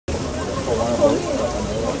I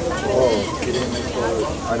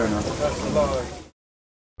don't know.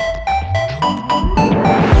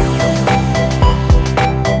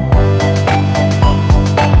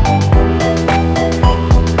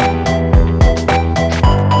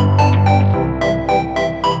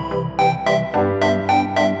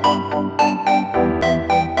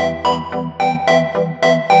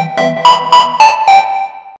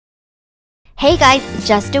 Hey guys,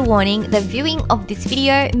 just a warning, the viewing of this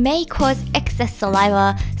video may cause excess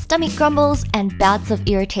saliva, stomach grumbles, and bouts of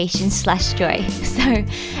irritation/joy. So,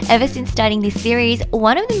 ever since starting this series,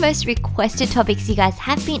 one of the most requested topics you guys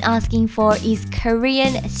have been asking for is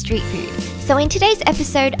Korean street food. So in today's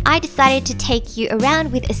episode, I decided to take you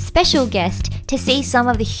around with a special guest to see some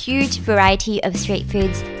of the huge variety of street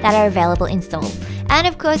foods that are available in Seoul. And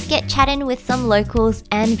of course, get chatting with some locals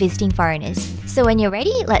and visiting foreigners. So when you're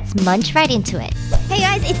ready, let's munch right into it. Hey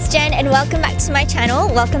guys, it's Jen and welcome back to my channel.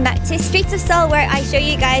 Welcome back to Streets of Seoul, where I show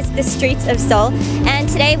you guys the streets of Seoul. And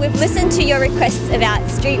today we've listened to your requests about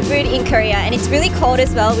street food in Korea, and it's really cold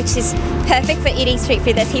as well, which is perfect for eating street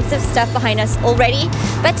food. There's heaps of stuff behind us already.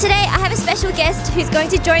 But today I have a special guest who's going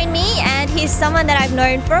to join me, and he's someone that I've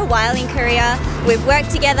known for a while in Korea. We've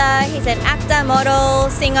worked together. He's an actor, model,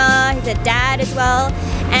 singer, he's a dad as well.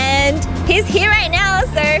 And he's here right now,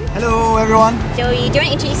 so... Hello everyone! Joey, do you want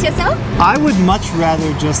to introduce yourself? I would much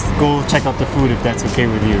rather just go check out the food if that's okay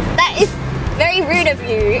with you. That is very rude of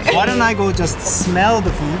you. Why don't I go just smell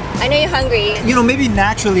the food? I know you're hungry. You know, maybe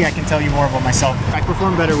naturally I can tell you more about myself. I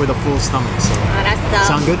perform better with a full stomach, so... 알았어.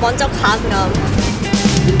 Sound good? 먼저 가 그럼.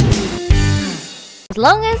 As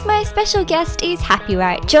long as my special guest is happy,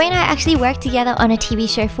 right? Joey and I actually worked together on a TV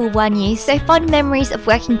show for 1 year, so fond memories of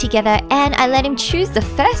working together, and I let him choose the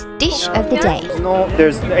first dish of the day. No,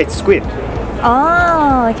 it's squid.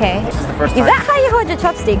 Oh, okay. This is the first time. Is that how you hold your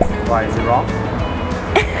chopsticks? Why, is it wrong?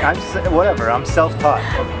 Whatever, I'm self-taught.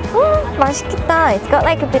 맛있겠다. It's got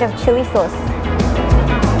like a bit of chili sauce.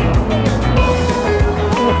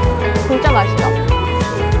 진짜 맛있다.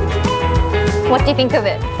 What do you think of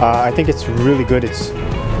it? I think it's really good. It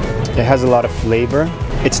has a lot of flavor.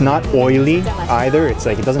 It's not oily either. It's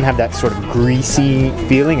like it doesn't have that sort of greasy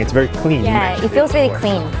feeling. It's very clean. Yeah, it feels really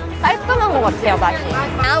clean. 깔끔한 것 같아요, 맛이.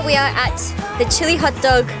 Now we are at the chili hot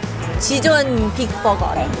dog 지존 빅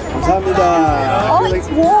버거. 감사합니다. Oh, it's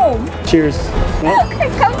warm. Cheers.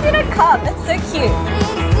 It comes in a cup. That's so cute.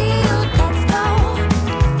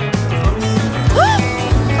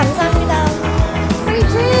 감사합니다. Free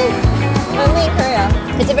cheese. Only in Korea.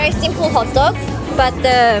 It's a very simple hot dog, but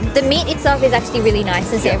the meat itself is actually really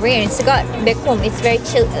nice and savory, and it's got 매콤. It's very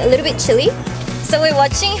a little bit chilly. So we're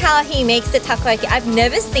watching how he makes the takoyaki. I've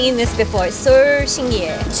never seen this before. It's so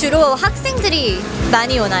신기해. 주로 학생들이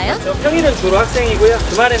많이 오나요? 평일은 주로 학생이고요.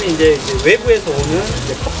 주말에는 이제 외부에서 오는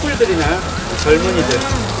커플들이나 젊은이들.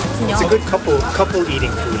 It's a good couple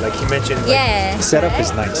eating food, like you mentioned. Like, Yeah. the setup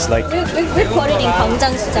is nice. Like We bought it in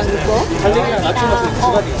광장시장 before.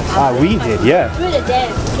 we did, yeah. Through the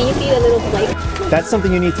dance. Can you feel a little flake? That's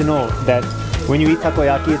something you need to know, that when you eat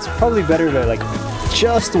takoyaki, it's probably better to like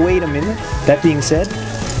just wait a minute. That being said,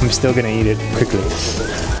 I'm still gonna eat it quickly.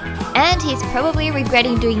 And he's probably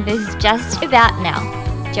regretting doing this just about now.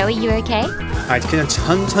 Joey, you okay? 그냥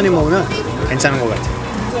천천히 먹으면 괜찮은 것 같아.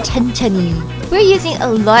 천천히. We're using a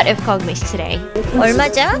lot of Konglish today.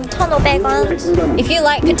 얼마죠? 1,500원. If you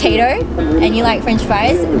like potato and you like French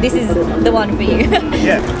fries, this is the one for you.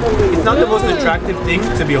 Yeah, it's not the most attractive thing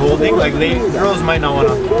to be holding. Like girls might not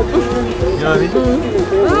wanna. You know what I mean?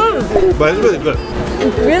 But it's really good.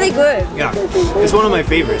 It's really good. Yeah, it's one of my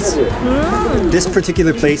favorites. This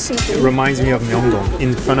particular place reminds me of Myeongdong.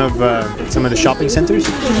 In front of some of the shopping centers,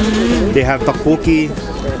 they have tteokbokki,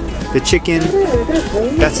 the chicken.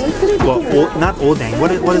 That's not odang.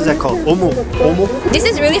 What is that called? Omo. This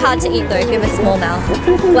is really hard to eat though if you have a small mouth.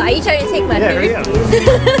 Well, are you trying to take my food? Yeah.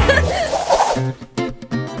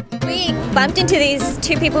 We bumped into these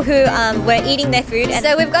two people who were eating their food, and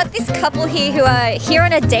so we've got this couple here who are here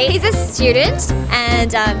on a date. He's a student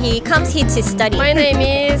and he comes here to study. My name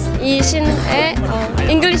is 이신혜.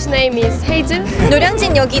 English name is 헤이즈.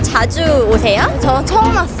 노량진 여기 자주 오세요? 저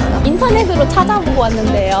처음 왔어요. 인터넷으로 찾아보고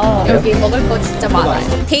왔는데요. 여기 먹을 거 진짜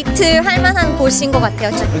많아요. 데이트 할 만한 곳인 것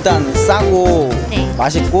같아요. 일단 싸고 네.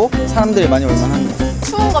 맛있고 사람들이 많이 올 만한 거.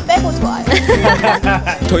 추운 거 빼고 좋아요.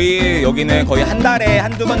 저희 여기는 거의 한 달에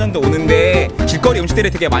한두 번 정도 오는데 길거리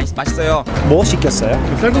음식들이 되게 맛있어요. 뭐 시켰어요?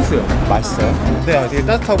 쌀국수요. 맛있어요? 네, 되게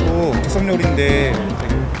따뜻하고 개성 요리인데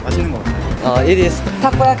되게 맛있는 것 같아요. It is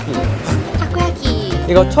타코야키. 타코야키.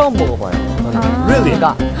 이거 처음 먹어봐요. Really?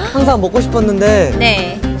 그러니까 항상 먹고 싶었는데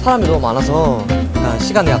네. 사람이 너무 많아서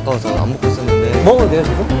시간이 아까워서 안 먹고 있었는데 먹어도 돼요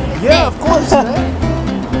지금? Yeah, of course.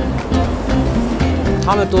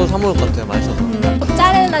 다음에 또 사 먹을 것 같아요. 맛있어서.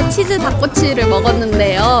 모짜렐라 치즈 닭꼬치를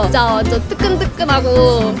먹었는데요. 진짜 완전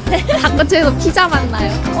뜨끈뜨끈하고 닭꼬치에서 피자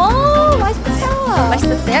맛나요. 오, 맛있겠다.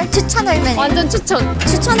 맛있었어요? 추천할 만해. 완전 추천.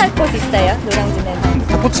 추천할 곳 있어요? 노량진에는.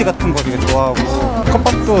 닭꼬치 같은 거 되게 좋아하고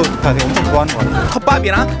컵밥도 다 되게 엄청 좋아하는 것 같아요.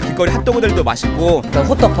 컵밥이랑 길거리 핫도그들도 맛있고. 일단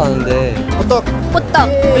호떡 파는데 호떡. 호떡.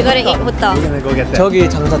 이거를 호떡. We're gonna go get that. 저기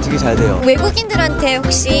장사 되게 잘 돼요. 외국인들한테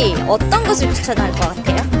혹시 어떤 것을 추천할 것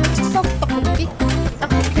같아요? 즉석 떡볶이?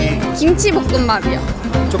 김치 볶음밥이요.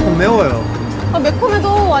 조금 매워요.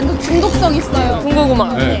 매콤해도 완전 중독성 있어요.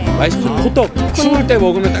 군고구마. 네, 맛있죠. 호떡 추울 때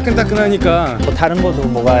먹으면 따끈따끈하니까. 뭐 다른 것도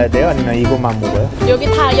먹어야 돼요? 아니면 이것만 먹어요? 여기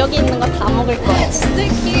있는 거 다 먹을 거예요.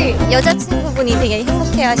 특히 여자친구분이 되게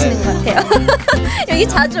행복해 하시는 것 같아요. 여기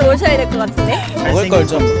자주 오셔야 될 것 같은데? 먹을 걸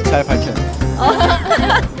좀 잘 밝혀요.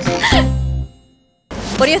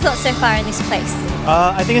 What are your thoughts so far in this place?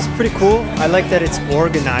 I think it's pretty cool. I like that it's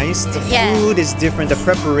organized. The Yeah. food is different. The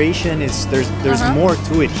preparation is there's more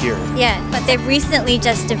to it here. Yeah, but they've recently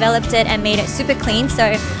just developed it and made it super clean.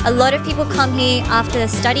 So a lot of people come here after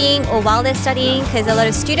studying or while they're studying because a lot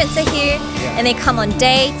of students are here and they come on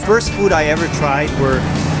dates. First food I ever tried were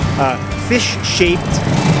fish-shaped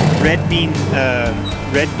red bean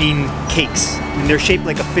cakes. And they're shaped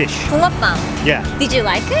like a fish. 붕어빵. Yeah. Did you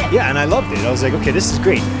like it? Yeah, and I loved it. I was like, okay, this is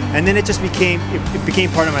great. And then it just became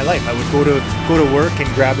part of my life. I would go to work and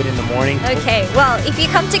grab it in the morning. Okay, well, if you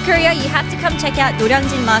come to Korea, you have to come check out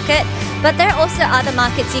Norangjin Market. But there are also other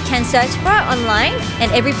markets you can search for online, and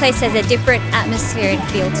every place has a different atmosphere and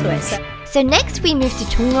feel to it. So next we moved to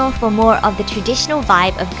Jongno for more of the traditional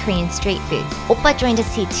vibe of Korean street foods. Oppa joined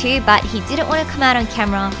us here too, but he didn't want to come out on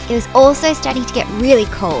camera. It was also starting to get really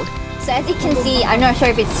cold. So as you can see, I'm not sure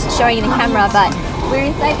if it's showing in the camera, but we're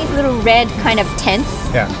inside these little red kind of tents.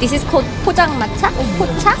 Yeah. This is called 포장마차 or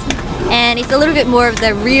pocha, and it's a little bit more of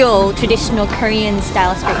the real traditional Korean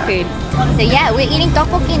style street food. So yeah, we're eating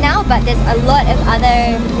tteokbokki now, but there's a lot of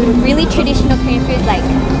other really traditional Korean foods like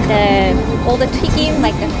all the 튀김,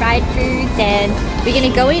 like the fried foods, and we're gonna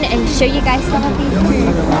go in and show you guys some of these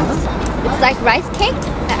foods. It's like rice cake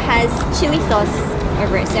that has chili sauce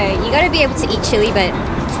over it, so you gotta be able to eat chili, but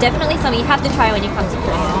it's definitely something you have to try when you come to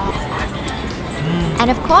Korea. And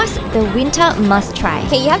of course, the winter must try.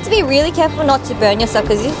 Okay, you have to be really careful not to burn yourself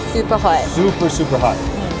because it's super hot. Super hot.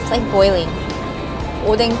 It's like boiling.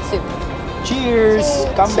 Odeng soup. Cheers!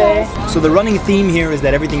 Ganbae! So the running theme here is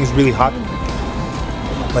that everything is really hot,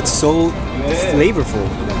 but so flavorful.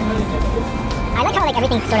 I like how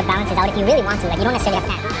everything sort of balances out if you really want to. Like you don't necessarily have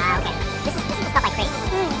to. Okay. This is the stuff I crave.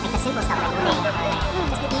 Like the simple stuff.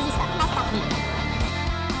 Just the easy stuff.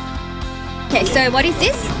 Okay, so what is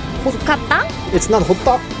this? 볶음빵? It's not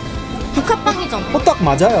호떡. 볶음빵이잖아. 호떡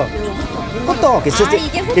맞아요. 호떡. It's just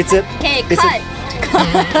이게 호떡? it's a Okay, it's cut.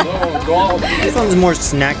 this one's more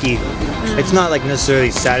snacky. It's not like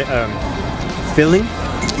necessarily filling.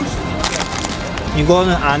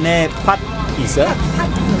 이거는 안에 팥 있어요?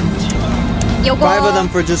 요거 5 of them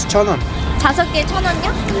for just 1,000원. 5개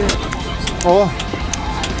 1,000원이요? Oh,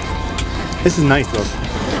 this is nice though.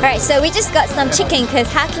 Alright, so we just got some chicken because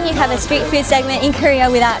how can you have a street food segment in Korea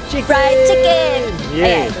without fried chicken?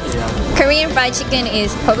 Yeah. Okay. Korean fried chicken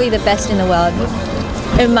is probably the best in the world,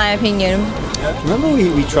 in my opinion. Remember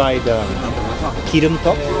we tried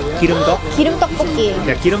기름떡? 기름 떡볶이.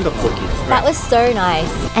 Yeah, 기름 떡볶이. That was so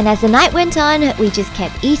nice. And as the night went on, we just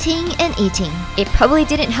kept eating and eating. It probably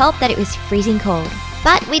didn't help that it was freezing cold.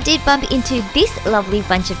 But we did bump into this lovely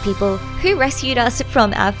bunch of people who rescued us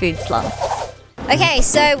from our food slump. Okay,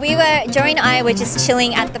 so Joey and I were just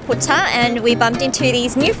chilling at the pocha and we bumped into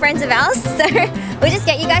these new friends of ours. So we'll just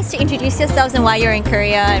get you guys to introduce yourselves and why you're in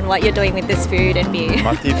Korea and what you're doing with this food and beer.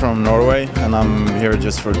 Matti from Norway, and I'm here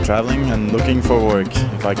just for traveling and looking for work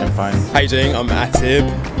if I can find. How you doing? I'm Atib.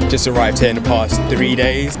 Just arrived here in the past 3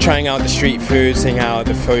 days, trying out the street food, seeing how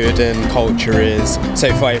the food and culture is.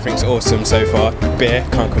 So far, everything's awesome so far. Beer,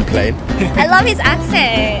 can't complain. I love his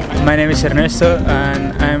accent. My name is Ernesto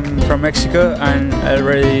and I'm from Mexico and I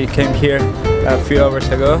already came here a few hours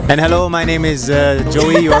ago. And hello, my name is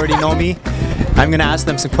Joey. You already know me. I'm gonna ask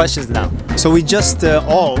them some questions now. So we just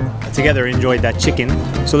all together enjoyed that chicken.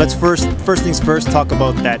 So let's first things first talk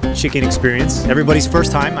about that chicken experience. Everybody's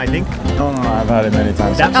first time, I think. No, I've had it many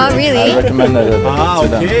times. Oh, really? I recommended it Ah, to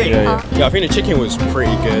them. okay. Yeah, I think the chicken was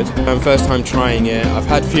pretty good. First time trying it. I've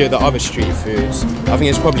had a few of the other street foods. I think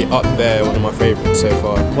it's probably up there, one of my favorites so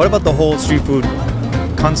far. What about the whole street food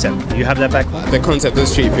concept? Do you have that back home? The concept of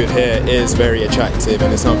street food here is very attractive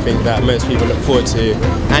and it's something that most people look forward to,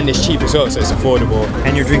 and it's cheap as well, so it's affordable.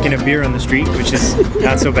 And you're drinking a beer on the street, which is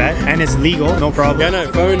not so bad, and it's legal, no problem. Yeah,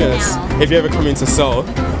 no, bonus. If you ever come into Seoul,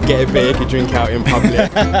 get a beer, you can drink out in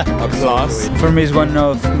public. A plus. For me, it's one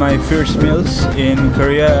of my first meals in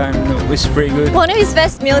Korea and it's pretty good. One of his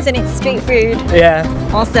first meals and it's street food. Yeah.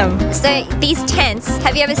 Awesome. So these tents,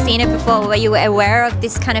 have you ever seen it before? Were you aware of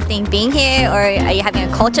this kind of thing being here, or are you having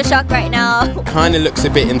a culture shock right now? Kind of looks a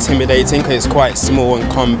bit intimidating because it's quite small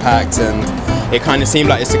and compact, and it kind of seems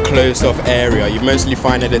like it's a closed off area. You mostly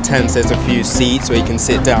find at the tents there's a few seats where you can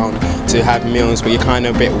sit down to have meals, but you're kind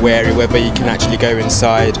of a bit wary whether you can actually go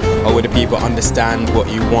inside or whether people understand what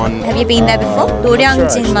you want. Have you been there before?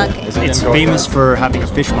 노량진 market. It's famous for having a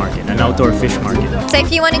fish market, an outdoor fish market. So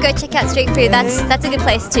if you want to go check out street food, that's a good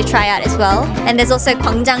place to try out as well. And there's also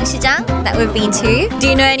광장시장 that we've been to. Do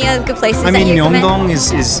you know any other good places? I mean, that you recommend?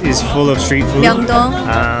 Myeongdong is full of street food. Myeongdong.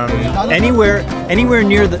 Anywhere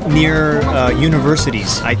near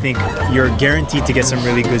universities, I think you're guaranteed to get some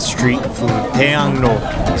really good street food. Daeangro,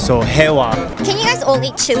 so hewa. Can you guys all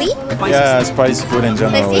eat chili? Yeah, spicy food in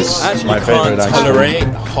general is my favorite. I can't tolerate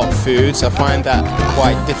hot foods. I find that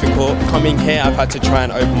quite difficult. Coming here, I've had to try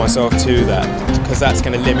and open myself to that, because that's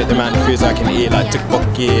going to limit the amount of foods I can eat, like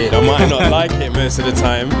tteokbokki. I might not like it most of the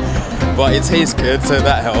time, but it tastes good, so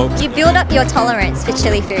that helps. You build up your tolerance for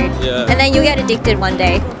chili food, and then you get addicted one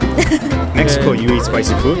day. Mexico, you eat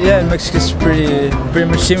spicy food? Yeah, Mexico is pretty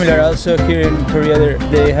much similar. Also here in Korea,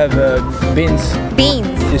 they have beans. Beans.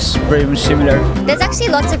 It's pretty much similar. There's actually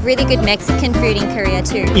lots of really good Mexican food in Korea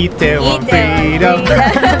too. Itaewon freedom.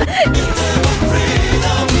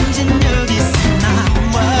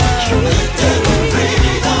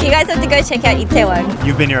 You guys have to go check out Itaewon.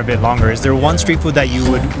 You've been here a bit longer. Is there one street food that you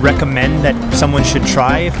would recommend that someone should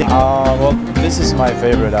try? If they... Well, this is my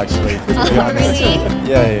favorite actually. Oh, really?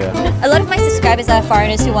 Yeah. A lot of my subscribers are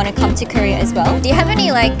foreigners who want to come to Korea as well. Do you have any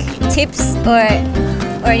tips or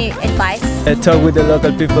any advice? Talk with the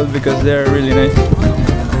local people because they're really nice.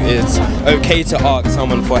 It's okay to ask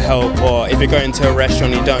someone for help, or if you're going to a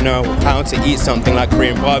restaurant you don't know how to eat something like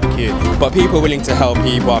Korean barbecue, but people willing to help,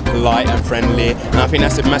 people are polite and friendly, and I think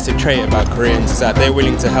that's a massive trait about Koreans, is that they're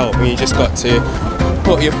willing to help, and you just got to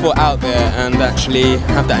put your foot out there and actually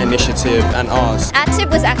have that initiative and ask. Atib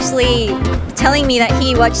was actually telling me that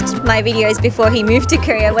he watched my videos before he moved to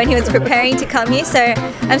Korea when he was preparing to come here, so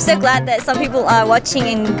I'm so glad that some people are watching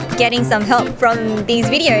and getting some help from these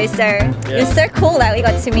videos, so it's so cool that we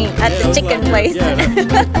got to meet at the chicken place.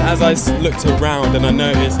 As I looked around and I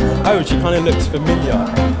noticed, oh, she kind of looks familiar,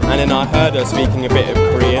 and then I heard her speaking a bit of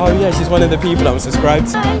Korean. Oh yeah, she's one of the people I'm subscribed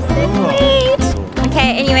to.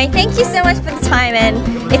 Okay, anyway, thank you so much for the time, and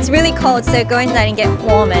it's really cold, so go inside and get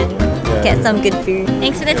warm and get some good food.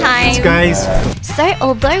 Thanks for the time. Thanks, guys. So,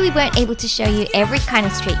 although we weren't able to show you every kind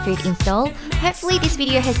of street food in Seoul, hopefully this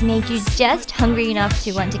video has made you just hungry enough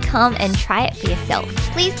to want to come and try it for yourself.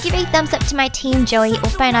 Please give a thumbs up to my team Joey,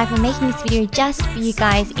 Oppa and I for making this video just for you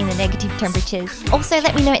guys in the negative temperatures. Also,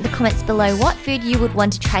 let me know in the comments below what food you would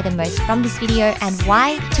want to try the most from this video and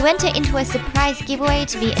why, to enter into a surprise giveaway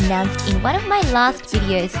to be announced in one of my last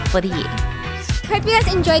videos for the year. Hope you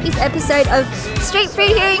guys enjoyed this episode of street food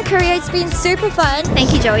here in Korea. It's been super fun.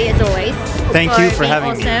 Thank you, Joey, as always. Thank you for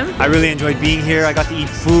having me. I really enjoyed being here. I got to eat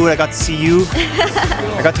food. I got to see you.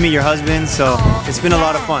 I got to meet your husband. So it's been a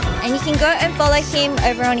lot of fun. And you can go and follow him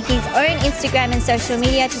over on his own Instagram and social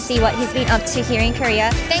media to see what he's been up to here in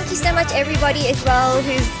Korea. Thank you so much, everybody, as well,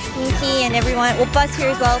 who's Pinky and everyone. Oppa's here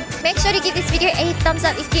as well. Make sure to give this video a thumbs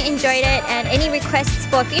up if you enjoyed it, and any requests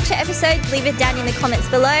for future episodes, leave it down in the comments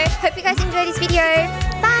below. Hope you guys enjoyed this video.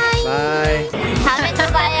 Bye. Bye. 다음에 또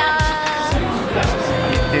봐요.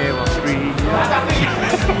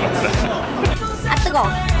 아 뜨거.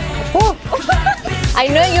 I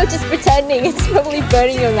know you're just pretending. It's probably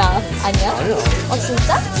burning your mouth. 아니야?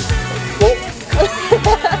 진짜?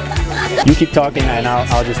 You keep talking and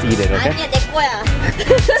I'll just eat it, okay? 아니야, 내 거야.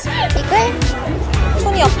 이거에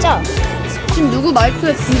손이 없죠? 지금 누구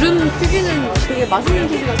마이크에 기름 튀기는 되게 맛있는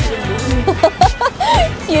소리가 지금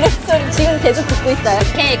기름 소리 지금 계속 듣고 있어요.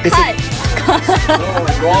 Okay, cut.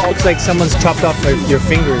 Looks like someone's chopped off your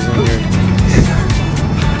fingers and your...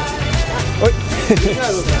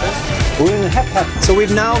 So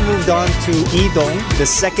we've now moved on to Idong, the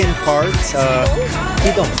second part.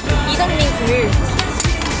 Idong. Idong means move.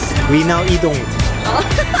 We now Idong.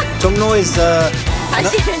 Jongno is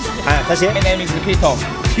다시 해? My name is Peter.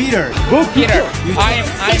 Peter. Peter.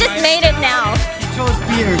 He just made it now. He chose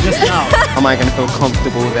Peter just now. Am I going to feel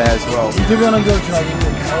comfortable there as well?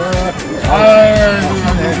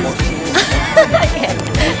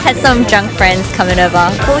 Had some drunk friends coming over.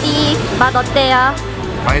 꼬리 맛 어때요?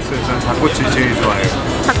 맛있어요. 저는 닭꼬치 제일 좋아해요.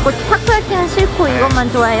 닭꼬치 타코야키는 싫고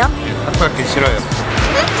이것만 좋아해요? 타코야키 싫어요.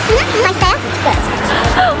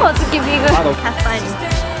 맛있어요? 어떻게 비교? Have fun.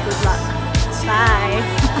 Good luck. Bye.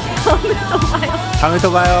 다음에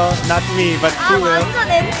또 봐요. Not me, but 아 you will.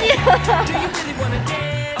 완전 NG.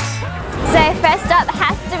 So first up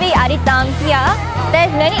has to be Aritang here.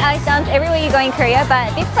 There's many Aritams everywhere you go in Korea,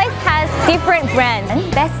 but this place has different brands.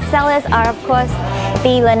 Best sellers are of course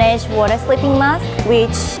the Laneige water sleeping mask,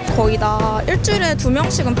 which 거의 다 일주일에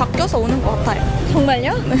 2명씩은 바뀌어서 오는 것 같아요.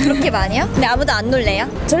 정말요? 그렇게 많이요? 근데 아무도 안 놀래요?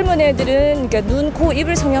 젊은 애들은 그러니까 눈, 코,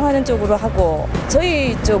 입을 성형하는 쪽으로 하고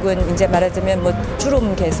저희 쪽은 이제 말하자면 뭐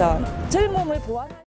주름 개선, 젊음을 보완.